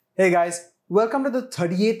Hey guys, welcome to the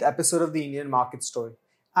 38th episode of the Indian Market Story.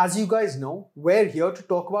 As you guys know, we're here to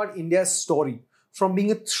talk about India's story from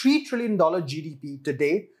being a $3 trillion GDP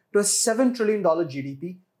today to a $7 trillion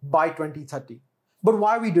GDP by 2030. But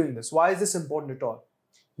why are we doing this? Why is this important at all?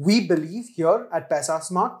 We believe here at Paisa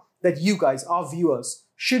Smart that you guys, our viewers,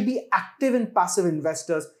 should be active and passive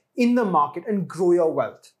investors in the market and grow your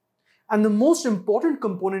wealth. And the most important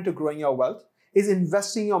component to growing your wealth is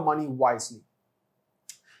investing your money wisely.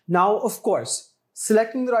 Now, of course,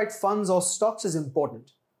 selecting the right funds or stocks is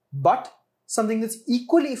important, but something that's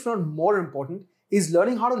equally, if not more important, is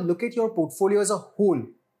learning how to look at your portfolio as a whole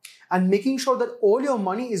and making sure that all your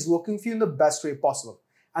money is working for you in the best way possible.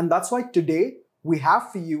 And that's why today we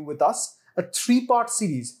have for you with us a 3-part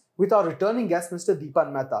series with our returning guest, Mr.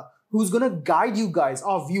 Dipan Mehta, who's going to guide you guys,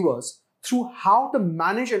 our viewers, through how to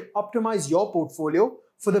manage and optimize your portfolio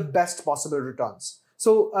for the best possible returns.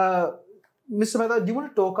 So, Mr. Mehta, do you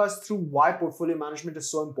want to talk us through why portfolio management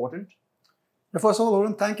is so important? First of all,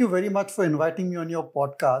 Arun, thank you very much for inviting me on your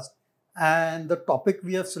podcast. And the topic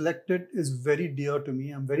we have selected is very dear to me.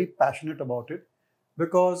 I'm very passionate about it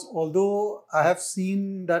because although I have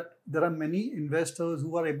seen that there are many investors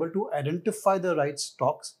who are able to identify the right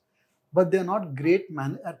stocks, but they're not great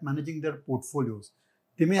at managing their portfolios.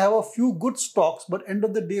 They may have a few good stocks, but end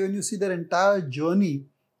of the day, when you see their entire journey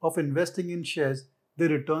of investing in shares, the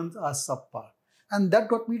returns are subpar. And that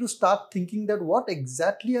got me to start thinking that what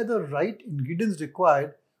exactly are the right ingredients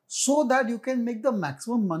required so that you can make the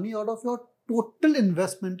maximum money out of your total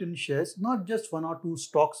investment in shares, not just 1 or 2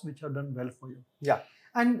 stocks which have done well for you. Yeah.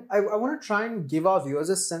 And I want to try and give our viewers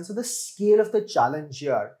a sense of the scale of the challenge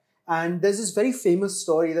here. And there's this very famous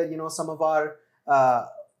story that, some of our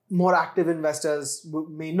more active investors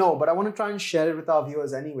may know, but I want to try and share it with our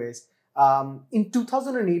viewers anyways. In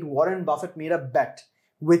 2008, Warren Buffett made a bet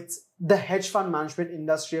with the hedge fund management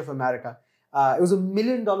industry of America. It was $1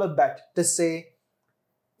 million bet to say,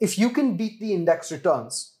 if you can beat the index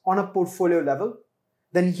returns on a portfolio level,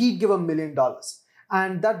 then he'd give $1 million.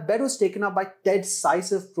 And that bet was taken up by Ted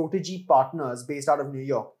Seiss of Protege Partners based out of New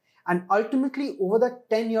York. And ultimately, over that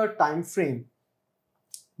 10-year time frame,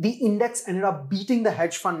 the index ended up beating the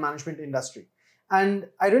hedge fund management industry. And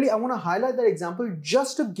I want to highlight that example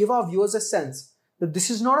just to give our viewers a sense that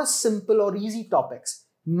this is not a simple or easy topics.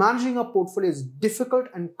 Managing a portfolio is difficult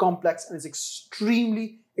and complex and is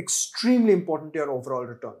extremely important to your overall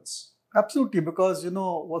returns. Absolutely, because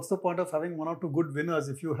what's the point of having 1 or 2 good winners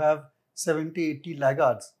if you have 70, 80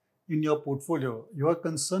 laggards in your portfolio? You are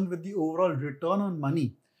concerned with the overall return on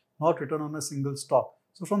money, not return on a single stock.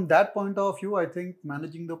 So from that point of view, I think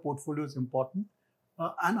managing the portfolio is important.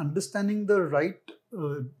 And understanding the right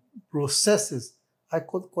processes, I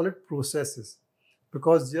call it processes,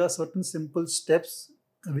 because there are certain simple steps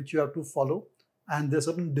which you have to follow, and there's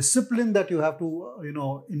certain discipline that you have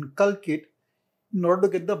to inculcate in order to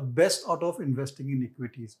get the best out of investing in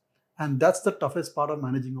equities. And that's the toughest part of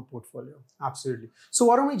managing a portfolio. Absolutely. So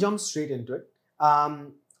why don't we jump straight into it?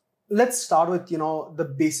 Let's start with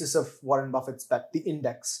the basis of Warren Buffett's bet, the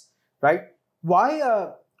index, right?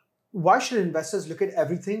 Why should investors look at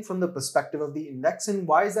everything from the perspective of the index, and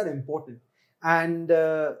why is that important? And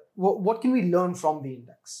what can we learn from the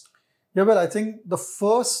index? Yeah, well, I think the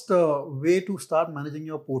first way to start managing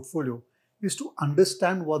your portfolio is to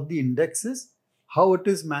understand what the index is, how it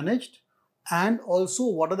is managed, and also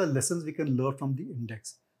what are the lessons we can learn from the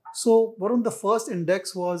index. So, Varun, the first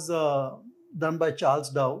index was done by Charles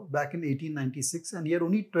Dow back in 1896, and he had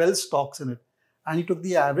only 12 stocks in it. And he took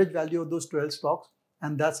the average value of those 12 stocks,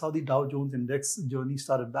 and that's how the Dow Jones Index journey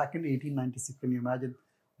started back in 1896. Can you imagine?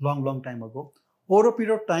 Long time ago. Over a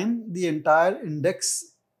period of time, the entire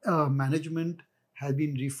index management has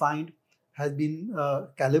been refined, has been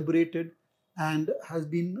calibrated, and has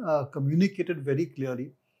been communicated very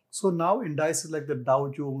clearly. So now indices like the Dow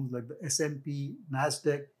Jones, like the S&P,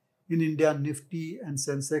 Nasdaq, in India, Nifty and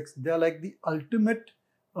Sensex, they are like the ultimate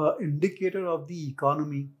indicator of the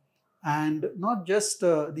economy. And not just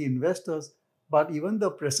the investors, but even the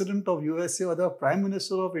president of USA or the prime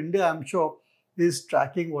minister of India, I'm sure, is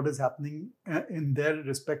tracking what is happening in their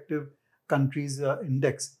respective countries'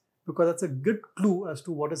 index, because that's a good clue as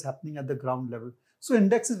to what is happening at the ground level. So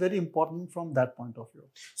index is very important from that point of view.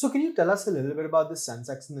 So can you tell us a little bit about the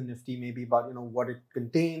Sensex and the Nifty, maybe about what it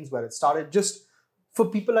contains, where it started, just for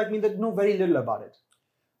people like me that know very little about it?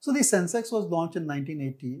 So the Sensex was launched in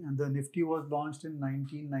 1980 and the Nifty was launched in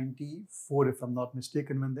 1994, if I'm not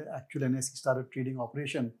mistaken, when the actual NSE started trading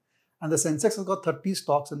operation. And the Sensex has got 30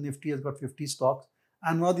 stocks and Nifty has got 50 stocks.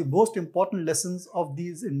 And one of the most important lessons of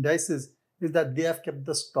these indices is that they have kept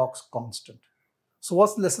the stocks constant. So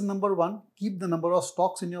what's lesson number one? Keep the number of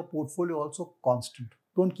stocks in your portfolio also constant.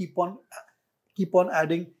 Don't keep on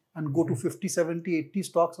adding and go to 50, 70, 80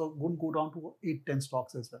 stocks, or don't go down to 8, 10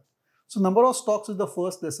 stocks as well. So number of stocks is the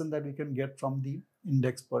first lesson that we can get from the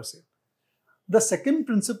index per se. The second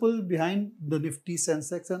principle behind the Nifty,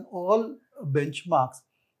 Sensex and all benchmarks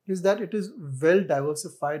is that it is well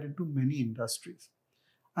diversified into many industries.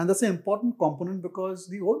 And that's an important component because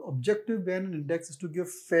the whole objective behind an index is to give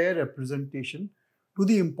fair representation to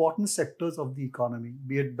the important sectors of the economy,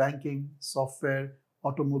 be it banking, software,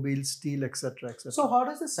 automobile, steel, etc., etc. So how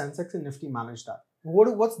does the Sensex and Nifty manage that?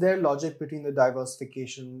 What's their logic between the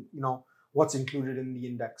diversification, what's included in the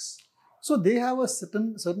index? So they have a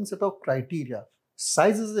certain set of criteria.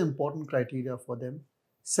 Size is an important criteria for them.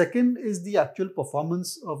 Second is the actual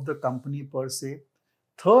performance of the company per se.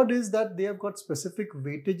 Third is that they have got specific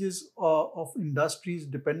weightages of industries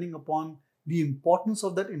depending upon the importance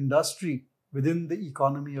of that industry within the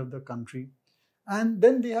economy of the country. And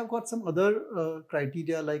then they have got some other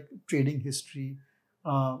criteria like trading history,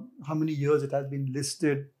 how many years it has been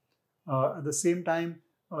listed. At the same time,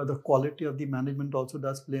 the quality of the management also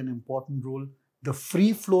does play an important role. The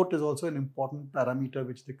free float is also an important parameter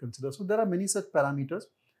which they consider. So there are many such parameters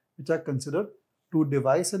which are considered to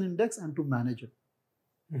devise an index and to manage it.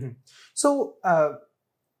 Mm-hmm. So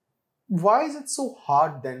why is it so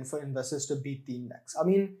hard then for investors to beat the index? I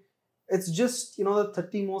mean, it's just, the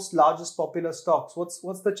 30 most largest popular stocks.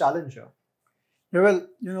 What's the challenge here? Yeah,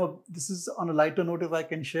 well, this is on a lighter note, if I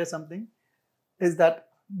can share something, is that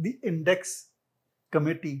the index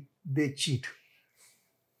committee, they cheat.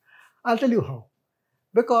 I'll tell you how.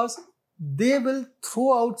 Because they will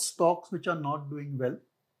throw out stocks which are not doing well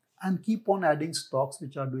and keep on adding stocks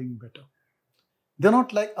which are doing better. They're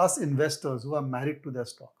not like us investors who are married to their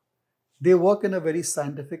stock. They work in a very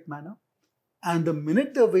scientific manner. And the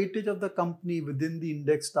minute the weightage of the company within the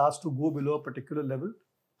index starts to go below a particular level,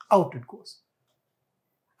 out it goes.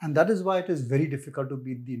 And that is why it is very difficult to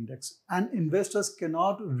beat the index. And investors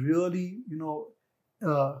cannot really,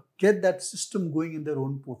 get that system going in their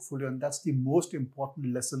own portfolio. And that's the most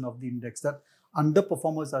important lesson of the index, that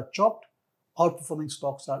underperformers are chopped, outperforming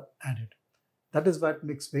stocks are added. That is why it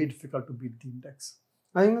makes it very difficult to beat the index.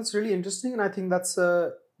 I think that's really interesting, and I think that's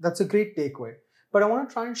a great takeaway. But I want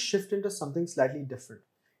to try and shift into something slightly different.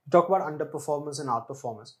 You talk about underperformers and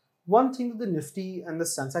outperformers. One thing that the Nifty and the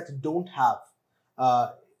Sensex don't have,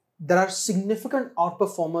 there are significant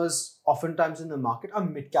outperformers oftentimes in the market, are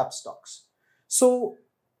mid-cap stocks. So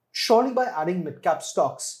surely by adding mid-cap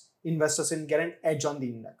stocks, investors can get an edge on the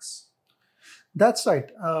index. That's right.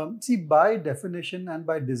 See, by definition and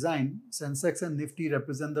by design, Sensex and Nifty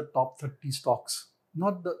represent the top 30 stocks.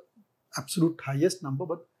 Not the absolute highest number,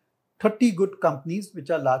 but 30 good companies which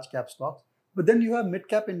are large cap stocks. But then you have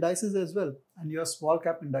mid-cap indices as well, and you have small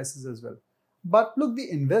cap indices as well. But look, the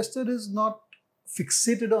investor is not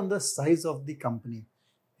fixated on the size of the company.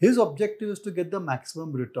 His objective is to get the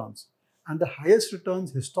maximum returns. And the highest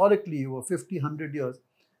returns historically over 50, 100 years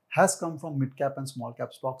has come from mid-cap and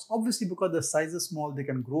small-cap stocks. Obviously, because the size is small, they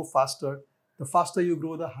can grow faster. The faster you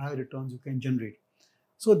grow, the higher returns you can generate.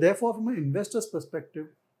 So therefore, from an investor's perspective,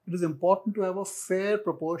 it is important to have a fair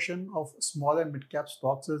proportion of small and mid-cap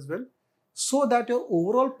stocks as well, so that your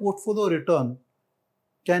overall portfolio return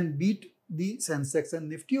can beat the Sensex and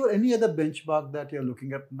Nifty or any other benchmark that you're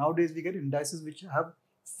looking at. Nowadays, we get indices which have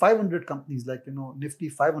 500 companies, like Nifty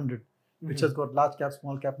 500, which has got large cap,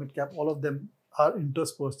 small cap, mid cap, all of them are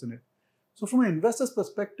interspersed in it. So from an investor's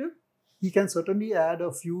perspective, he can certainly add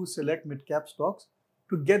a few select mid cap stocks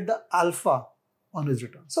to get the alpha on his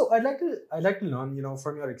return. So I'd like to learn,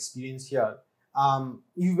 from your experience here.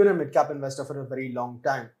 You've been a mid cap investor for a very long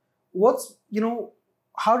time.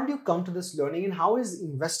 How did you come to this learning, and how is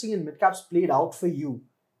investing in mid caps played out for you,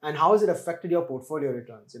 and how has it affected your portfolio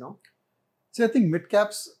returns? So I think mid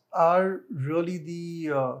caps are really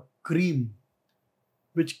the cream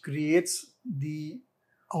which creates the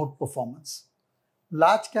outperformance.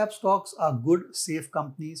 Large cap stocks are good, safe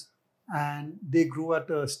companies, and they grow at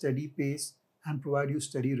a steady pace and provide you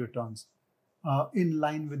steady returns in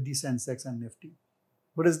line with the Sensex and Nifty.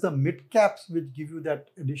 But it's the mid caps which give you that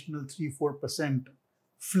additional 3-4%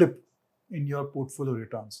 flip in your portfolio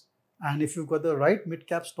returns. And if you've got the right mid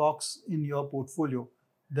cap stocks in your portfolio,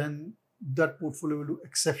 then that portfolio will do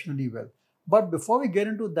exceptionally well. But before we get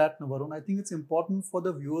into that, Varun, I think it's important for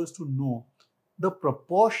the viewers to know the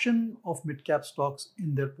proportion of mid-cap stocks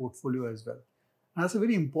in their portfolio as well. And that's a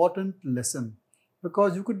very important lesson,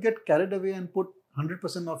 because you could get carried away and put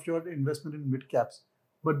 100% of your investment in mid-caps.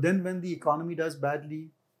 But then when the economy does badly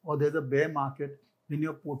or there's a bear market, then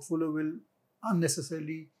your portfolio will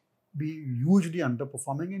unnecessarily be hugely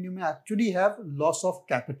underperforming, and you may actually have loss of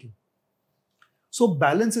capital. So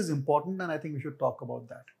balance is important, and I think we should talk about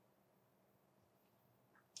that.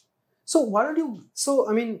 So why don't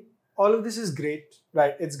you, all of this is great,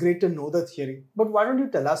 right? It's great to know the theory, but why don't you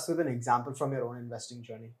tell us with an example from your own investing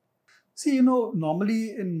journey? See,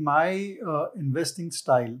 normally in my investing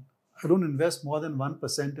style, I don't invest more than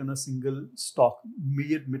 1% in a single stock,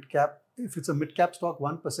 be it mid-cap. If it's a mid-cap stock,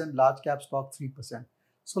 1%, large-cap stock, 3%.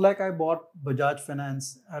 So like I bought Bajaj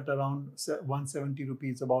Finance at around 170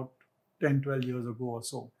 rupees about 10, 12 years ago or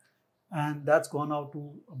so. And that's gone out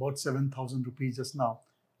to about 7,000 rupees just now.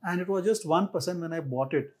 And it was just 1% when I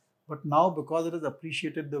bought it. But now because it has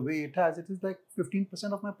appreciated the way it has, it is like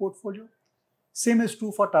 15% of my portfolio. Same is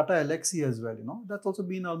true for Tata Elxsi as well. That's also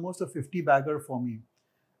been almost a 50 bagger for me.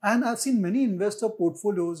 And I've seen many investor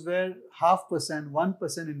portfolios where 0.5%,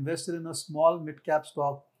 1% invested in a small mid-cap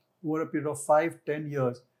stock over a period of 5, 10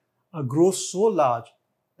 years grows so large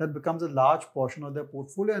that becomes a large portion of their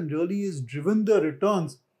portfolio and really is driven the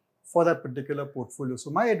returns for that particular portfolio. So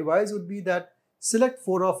my advice would be that select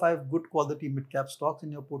 4 or 5 good quality mid-cap stocks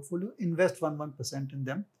in your portfolio, invest 1% in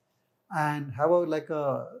them, and have a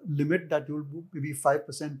limit that you'll do maybe 5%,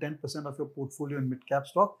 10% of your portfolio in mid-cap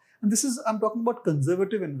stock. And I'm talking about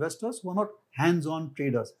conservative investors who are not hands-on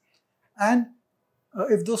traders. And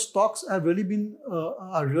if those stocks have really been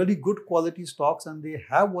are really good quality stocks and they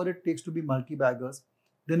have what it takes to be multi-baggers,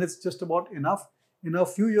 then it's just about enough. In a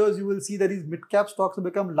few years, you will see that these mid-cap stocks have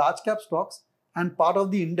become large-cap stocks and part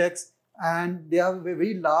of the index, and they have a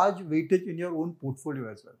very large weightage in your own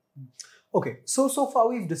portfolio as well. Okay, so far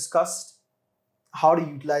we've discussed how to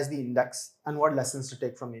utilize the index and what lessons to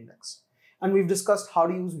take from the index. And we've discussed how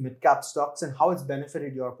to use mid-cap stocks and how it's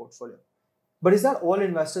benefited your portfolio. But is that all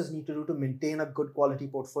investors need to do to maintain a good quality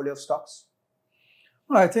portfolio of stocks?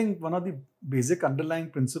 Well, I think one of the basic underlying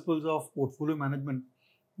principles of portfolio management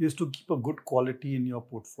is to keep a good quality in your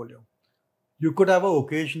portfolio. You could have an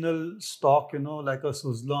occasional stock, like a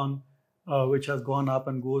Suzlon, which has gone up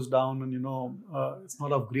and goes down, and it's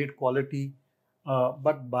not of great quality.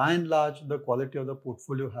 But by and large, the quality of the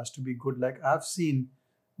portfolio has to be good. Like I've seen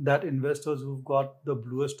that investors who've got the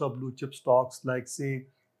bluest of blue chip stocks, like say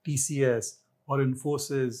TCS or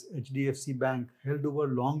Infosys, HDFC Bank, held over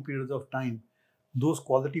long periods of time, those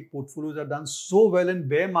quality portfolios are done so well in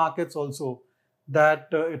bear markets also that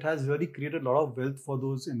it has really created a lot of wealth for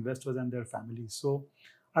those investors and their families. So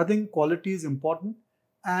I think quality is important.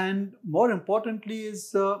 And more importantly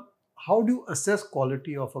is how do you assess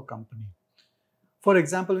quality of a company? For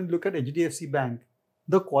example, when you look at HDFC Bank,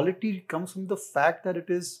 the quality comes from the fact that it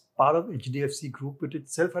is part of HDFC Group, which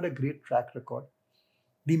itself had a great track record.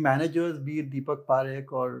 The managers, be it Deepak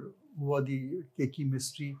Parekh or who are the Keki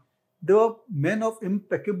Mistry, they were men of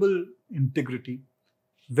impeccable integrity,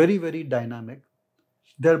 very, very dynamic.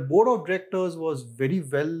 Their board of directors was very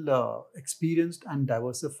well experienced and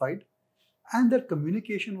diversified, and their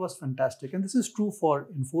communication was fantastic. And this is true for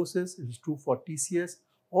Infosys, it is true for TCS,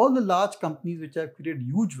 all the large companies which have created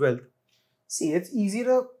huge wealth. See, it's easy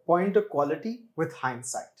to point to quality with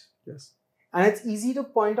hindsight. Yes. And it's easy to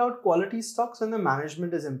point out quality stocks when the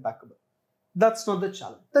management is impeccable. That's not the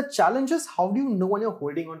challenge. The challenge is how do you know when you're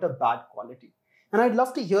holding on to bad quality? And I'd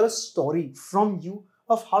love to hear a story from you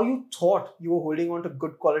of how you thought you were holding on to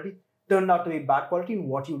good quality, turned out to be bad quality, and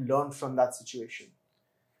what you learned from that situation.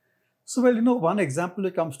 So, well, one example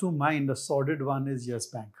that comes to mind, a sordid one, is Yes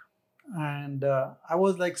Bank. And I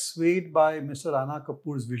was like swayed by Mr. Rana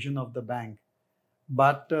Kapoor's vision of the bank.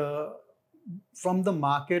 But from the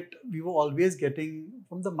market, we were always getting,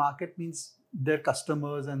 from the market means their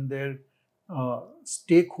customers and their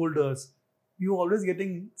stakeholders, we were always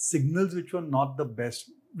getting signals which were not the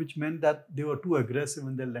best, which meant that they were too aggressive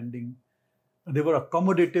in their lending. They were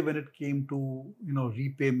accommodative when it came to,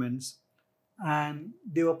 repayments. And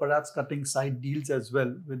they were perhaps cutting side deals as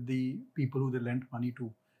well with the people who they lent money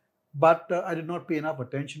to. But I did not pay enough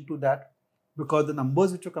attention to that because the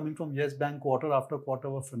numbers which were coming from Yes Bank quarter after quarter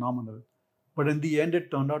were phenomenal. But in the end,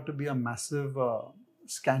 it turned out to be a massive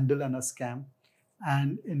scandal and a scam.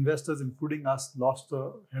 And investors, including us, lost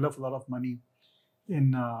a hell of a lot of money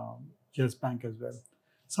in Yes Bank as well.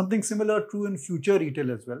 Something similar true in Future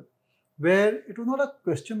Retail as well, where it was not a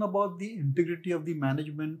question about the integrity of the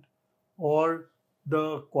management or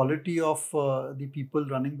the quality of the people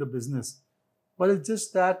running the business, but it's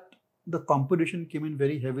just that the competition came in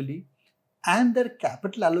very heavily and their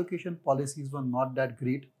capital allocation policies were not that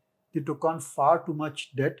great. They took on far too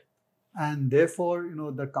much debt and therefore,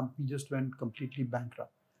 the company just went completely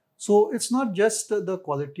bankrupt. So it's not just the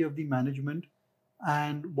quality of the management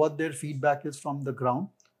and what their feedback is from the ground,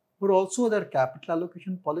 but also their capital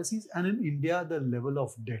allocation policies, and in India, the level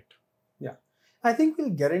of debt. Yeah. I think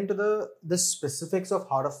we'll get into the specifics of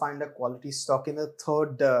how to find a quality stock in the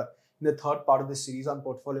third part of the series on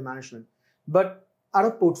portfolio management. But at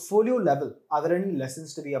a portfolio level, are there any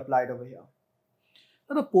lessons to be applied over here?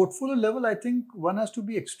 At a portfolio level, I think one has to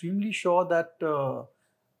be extremely sure that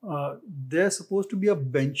there's supposed to be a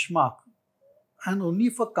benchmark, and only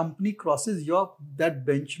if a company crosses that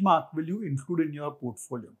benchmark will you include in your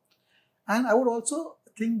portfolio. And I would also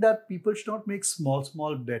think that people should not make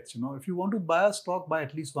small bets. If you want to buy a stock, buy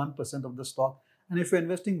at least 1% of the stock. And if you're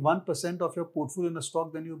investing 1% of your portfolio in a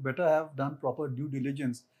stock, then you better have done proper due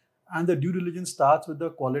diligence. And the due diligence starts with the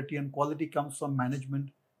quality, and quality comes from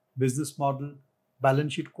management, business model,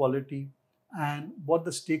 balance sheet quality, and what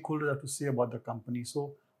the stakeholders have to say about the company.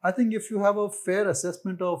 So I think if you have a fair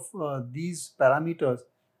assessment of these parameters,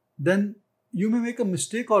 then you may make a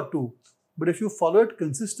mistake or two, but if you follow it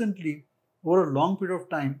consistently over a long period of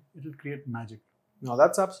time, it will create magic. No,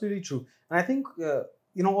 that's absolutely true. And I think,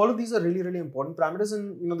 all of these are really, really important parameters.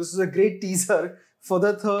 And, this is a great teaser for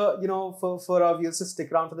the third, for our viewers to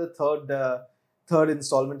stick around for the third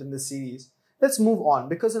installment in this series. Let's move on,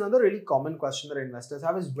 because another really common question that investors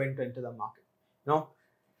have is when to enter the market.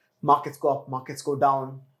 Markets go up, markets go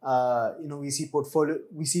down. We see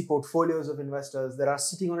portfolios of investors that are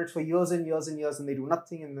sitting on it for years and years and years and they do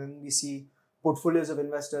nothing. And then we see portfolios of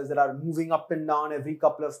investors that are moving up and down every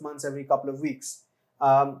couple of months, every couple of weeks.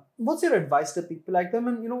 What's your advice to people like them?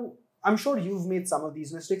 And, I'm sure you've made some of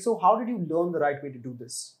these mistakes. So how did you learn the right way to do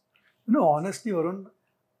this? Honestly, Varun,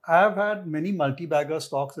 I've had many multi-bagger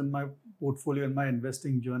stocks in my portfolio in my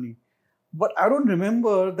investing journey. But I don't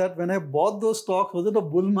remember that when I bought those stocks, was it a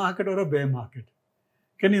bull market or a bear market?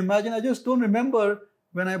 Can you imagine? I just don't remember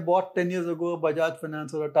when I bought 10 years ago a Bajaj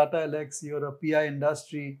Finance or a Tata Elxsi or a PI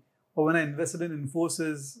Industry, or when I invested in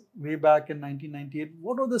Infosys way back in 1998.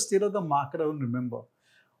 What was the state of the market? I don't remember.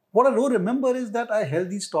 What I don't remember is that I held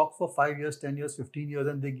these stocks for 5 years, 10 years, 15 years,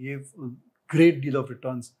 and they gave a great deal of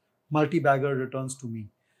returns, multi-bagger returns to me.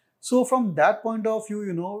 So from that point of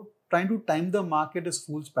view, trying to time the market is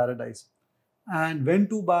fool's paradise. And when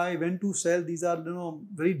to buy, when to sell, these are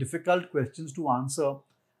very difficult questions to answer.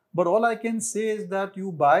 But all I can say is that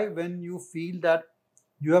you buy when you feel that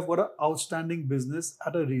you have got an outstanding business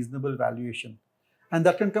at a reasonable valuation. And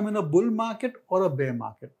that can come in a bull market or a bear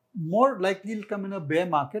market. More likely it'll come in a bear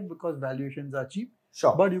market because valuations are cheap.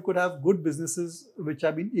 Sure. But you could have good businesses which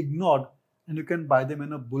have been ignored and you can buy them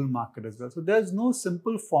in a bull market as well. So there's no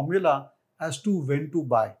simple formula as to when to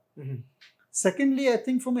buy. Mm-hmm. Secondly, I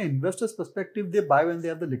think from an investor's perspective, they buy when they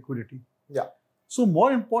have the liquidity. Yeah. So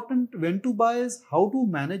more important when to buy is how to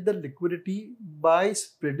manage the liquidity by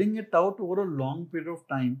spreading it out over a long period of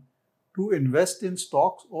time to invest in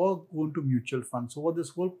stocks or go into mutual funds. So this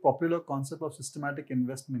whole popular concept of systematic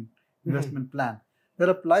investment plan that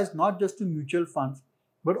applies not just to mutual funds,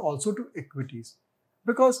 but also to equities.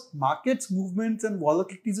 Because markets, movements and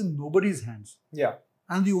volatility is in nobody's hands. Yeah.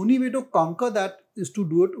 And the only way to conquer that is to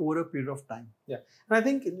do it over a period of time. Yeah. And I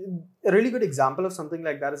think a really good example of something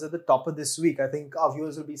like that is at the top of this week. I think our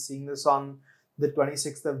viewers will be seeing this on the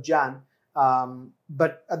 26th of Jan.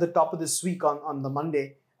 But at the top of this week on the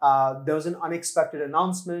Monday, there was an unexpected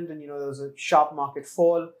announcement and, there was a sharp market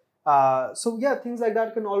fall. Things like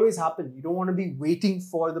that can always happen. You don't want to be waiting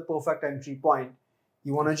for the perfect entry point.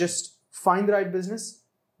 You want to just find the right business,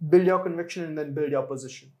 build your conviction and then build your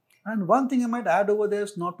position. And one thing I might add over there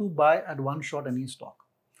is not to buy at one shot any stock.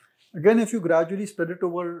 Again, if you gradually spread it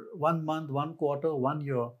over 1 month, 1 quarter, 1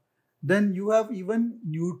 year, then you have even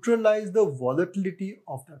neutralized the volatility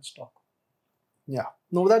of that stock. Yeah,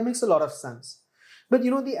 no, that makes a lot of sense. But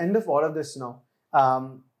the end of all of this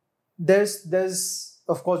there's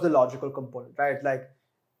of course the logical component, right? Like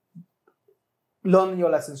learn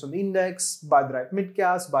your lessons from the index, buy the right mid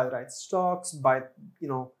caps, buy the right stocks,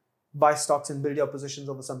 buy stocks and build your positions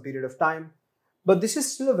over some period of time. But this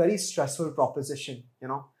is still a very stressful proposition,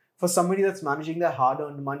 For somebody that's managing their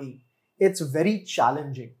hard-earned money, it's very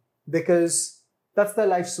challenging because that's their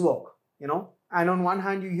life's work, And on one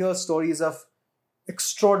hand, you hear stories of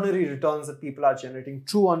extraordinary returns that people are generating.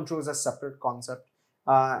 True, untrue is a separate concept.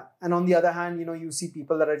 And on the other hand, you see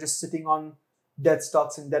people that are just sitting on dead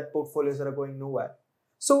stocks and dead portfolios that are going nowhere.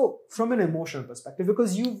 So from an emotional perspective,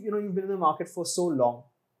 because you've been in the market for so long,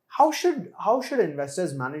 how should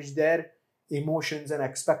investors manage their emotions and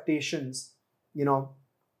expectations,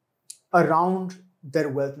 around their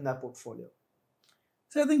wealth in their portfolio?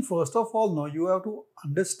 So I think first of all, you have to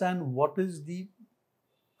understand what is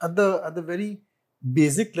at the very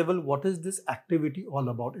basic level, what is this activity all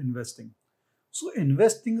about, investing? So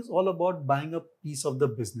investing is all about buying a piece of the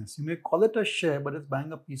business. You may call it a share, but it's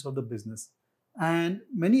buying a piece of the business. And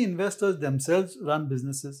many investors themselves run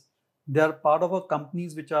businesses. They are part of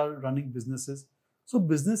companies which are running businesses. So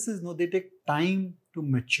businesses, they take time to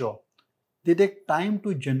mature. They take time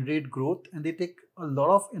to generate growth, and they take a lot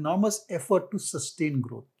of enormous effort to sustain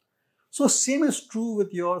growth. So same is true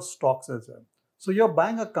with your stocks as well. So you're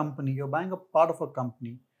buying a company, you're buying a part of a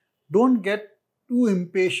company. Don't get too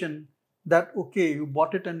impatient that, okay, you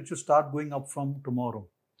bought it and it should start going up from tomorrow.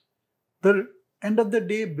 The end of the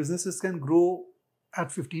day, businesses can grow at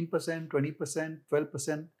 15%, 20%,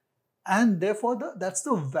 12%. And therefore, that's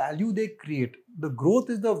the value they create. The growth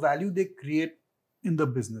is the value they create in the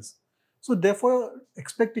business. So therefore,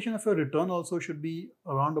 expectation of your return also should be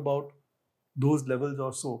around about those levels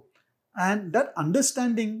or so. And that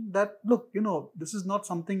understanding that, look, this is not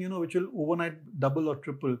something, which will overnight double or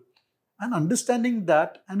triple. And understanding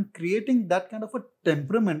that and creating that kind of a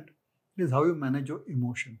temperament is how you manage your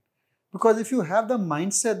emotion. Because if you have the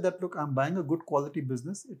mindset that, look, I'm buying a good quality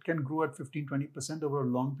business, it can grow at 15-20% over a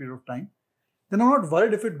long period of time, then I'm not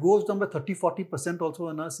worried if it goes down by 30-40% also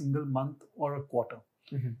in a single month or a quarter.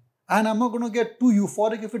 Mm-hmm. And I'm not going to get too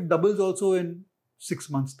euphoric if it doubles also in 6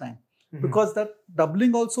 months' time. Mm-hmm. Because that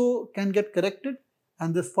doubling also can get corrected,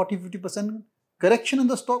 and this 40-50% correction in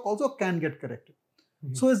the stock also can get corrected.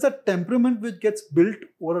 Mm-hmm. So it's that temperament which gets built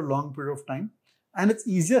over a long period of time. And it's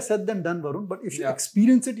easier said than done, Varun. But if you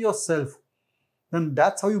experience it yourself, then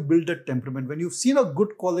that's how you build that temperament. When you've seen a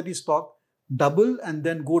good quality stock double and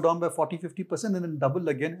then go down by 40-50% and then double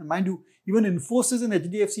again. And mind you, even Infosys and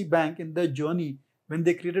HDFC Bank in their journey, when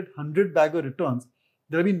they created 100-bagger returns,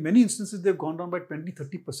 there have been many instances they've gone down by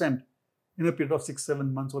 20-30% in a period of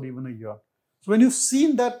 6-7 months or even a year. So when you've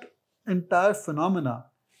seen that entire phenomena,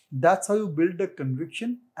 that's how you build the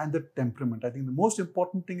conviction and the temperament. I think the most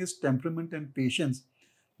important thing is temperament and patience,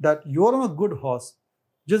 that you're on a good horse.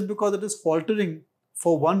 Just because it is faltering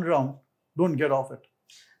for one round, don't get off it.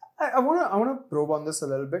 I want to probe on this a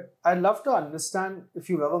little bit. I'd love to understand if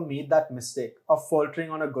you've ever made that mistake of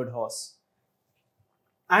faltering on a good horse.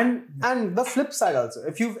 And the flip side also.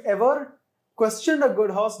 If you've ever questioned a good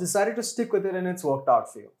horse, decided to stick with it, and it's worked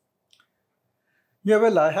out for you. Yeah,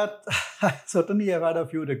 well, I certainly have had a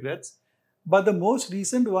few regrets. But the most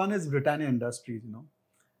recent one is Britannia Industries,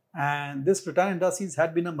 And this Britannia Industries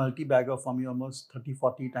had been a multi-bagger for me almost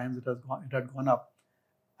 30-40 times. It had gone up.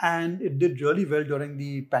 And it did really well during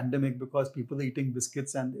the pandemic because people are eating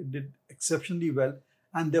biscuits, and it did exceptionally well.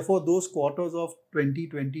 And therefore, those quarters of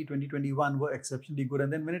 2020, 2021 were exceptionally good.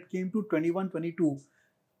 And then when it came to 21, 22,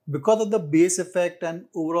 because of the base effect and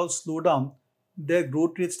overall slowdown, their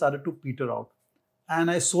growth rates started to peter out. And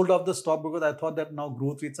I sold off the stock because I thought that now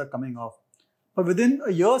growth rates are coming off. But within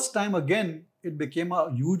a year's time, again, it became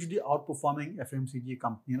a hugely outperforming FMCG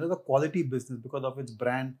company. The quality business because of its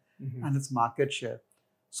brand and its market share.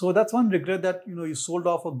 So that's one regret, that you sold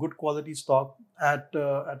off a good quality stock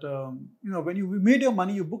when you made your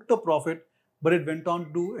money, you booked a profit, but it went on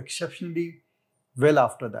to do exceptionally well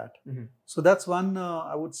after that. Mm-hmm. So that's one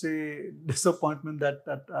I would say disappointment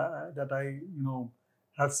that I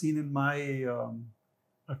have seen in my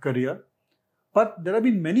career. But there have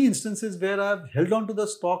been many instances where I've held on to the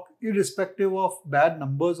stock irrespective of bad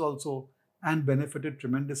numbers also and benefited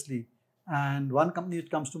tremendously. And one company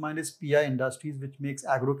which comes to mind is PI Industries, which makes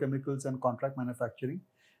agrochemicals and contract manufacturing.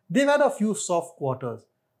 They've had a few soft quarters,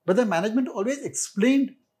 but the management always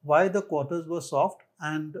explained why the quarters were soft,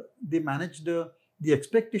 and they managed the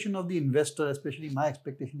expectation of the investor, especially my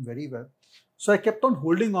expectation, very well. So I kept on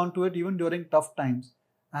holding on to it even during tough times.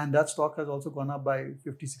 And that stock has also gone up by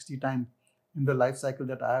 50-60 times in the life cycle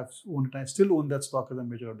that I have owned. I still own that stock as a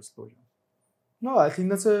measure of disclosure. No, I think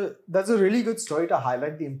that's a really good story to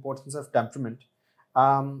highlight the importance of temperament.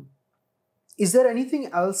 Is there anything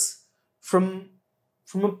else from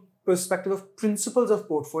a perspective of principles of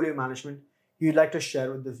portfolio management you'd like to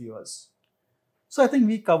share with the viewers? So I think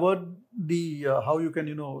we covered the how you can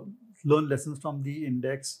learn lessons from the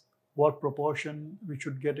index, what proportion we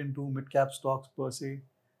should get into mid-cap stocks per se,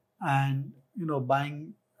 and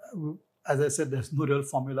buying. As I said, there's no real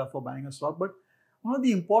formula for buying a stock, but one of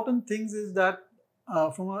the important things is that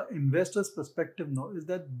from an investor's perspective, is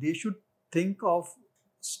that they should think of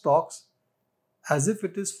stocks as if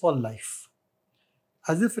it is for life,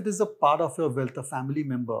 as if it is a part of your wealth, a family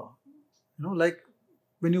member. Like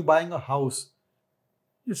when you're buying a house,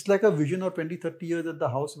 it's like a vision of 20-30 years that the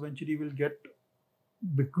house eventually will get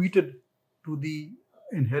bequeathed to the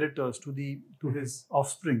inheritors, to his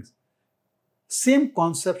offsprings. Same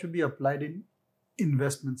concept should be applied in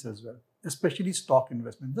investments as well, especially stock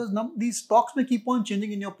investments. These stocks may keep on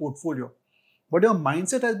changing in your portfolio. But your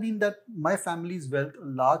mindset has been that my family's wealth, a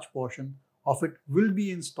large portion of it will be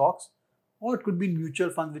in stocks, or it could be in mutual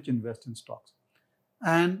funds which invest in stocks.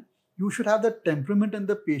 And you should have the temperament and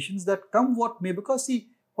the patience that come what may. Because see,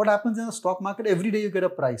 what happens in the stock market, every day you get a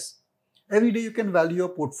price. Every day you can value your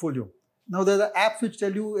portfolio. Now there are apps which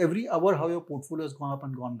tell you every hour how your portfolio has gone up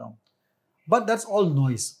and gone down. But that's all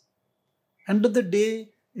noise. End of the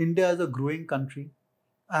day, India is a growing country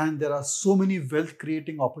and there are so many wealth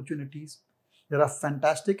creating opportunities. There are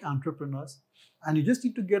fantastic entrepreneurs and you just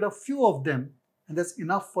need to get a few of them, and that's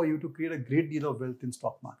enough for you to create a great deal of wealth in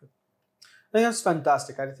stock market. I think that's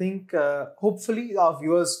fantastic. I think hopefully our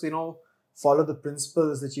viewers, follow the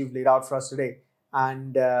principles that you've laid out for us today,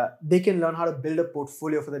 and they can learn how to build a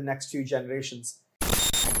portfolio for the next few generations.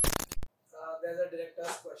 There's a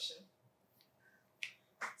director's question.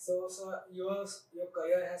 So your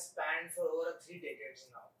career has spanned for over 3 decades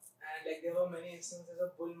now, and there were many instances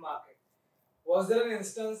of bull market. Was there an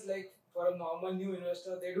instance for a normal new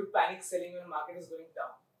investor, they do panic selling when market is going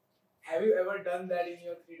down? Have you ever done that in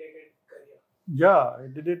your 3-decade career? Yeah, I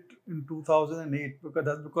did it in 2008 because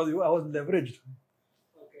I was leveraged.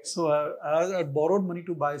 Okay. So I borrowed money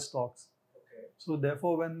to buy stocks. Okay. So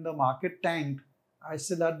therefore, when the market tanked, I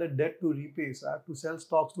still had the debt to repay. So I had to sell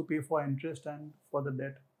stocks to pay for interest and for the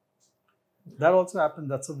debt. That also happened.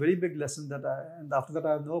 That's a very big lesson and after that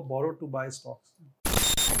I have never borrowed to buy stocks.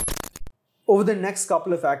 Over the next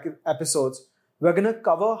couple of episodes, we're going to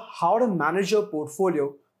cover how to manage your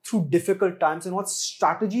portfolio through difficult times and what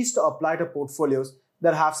strategies to apply to portfolios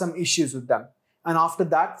that have some issues with them. And after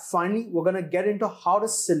that, finally, we're going to get into how to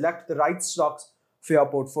select the right stocks for your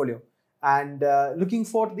portfolio. And looking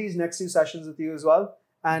forward to these next few sessions with you as well.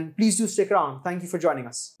 And please do stick around. Thank you for joining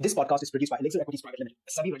us. This podcast is produced by Elixir Equities Private Limited,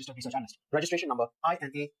 a SEBI-registered research analyst. Registration number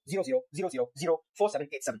INA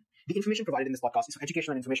 00004787. The information provided in this podcast is for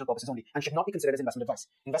educational and informational purposes only and should not be considered as investment advice.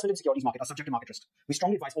 Investment in securities market are subject to market risk. We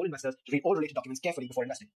strongly advise all investors to read all related documents carefully before investing.